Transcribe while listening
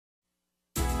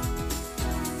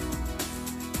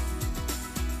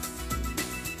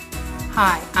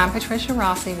Hi, I'm Patricia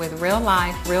Rossi with Real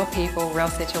Life, Real People, Real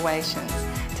Situations.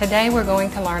 Today we're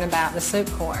going to learn about the soup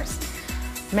course.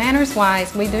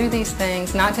 Manners-wise, we do these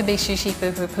things not to be shoo-shoo,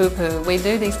 foo-foo, poo-poo. We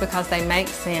do these because they make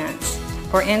sense.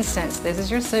 For instance, this is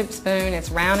your soup spoon. It's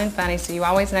round and funny, so you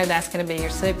always know that's going to be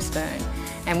your soup spoon.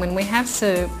 And when we have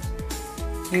soup,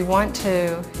 you want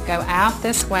to go out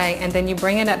this way and then you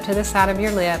bring it up to the side of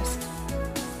your lips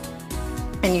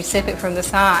and you sip it from the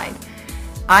side.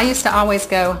 I used to always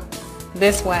go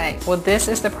this way. Well, this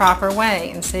is the proper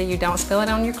way. And see, you don't spill it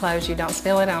on your clothes, you don't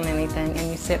spill it on anything,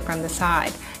 and you sip from the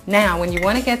side. Now, when you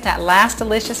want to get that last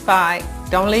delicious bite,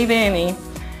 don't leave any,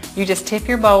 you just tip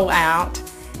your bowl out.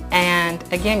 And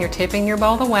again, you're tipping your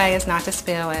bowl away is not to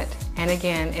spill it. And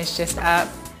again, it's just up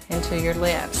into your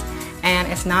lips.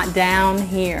 And it's not down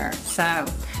here. So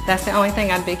that's the only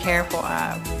thing I'd be careful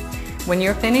of. When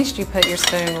you're finished, you put your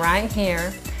spoon right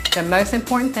here. The most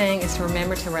important thing is to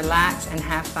remember to relax and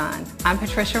have fun. I'm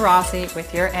Patricia Rossi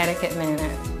with your Etiquette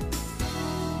Minute.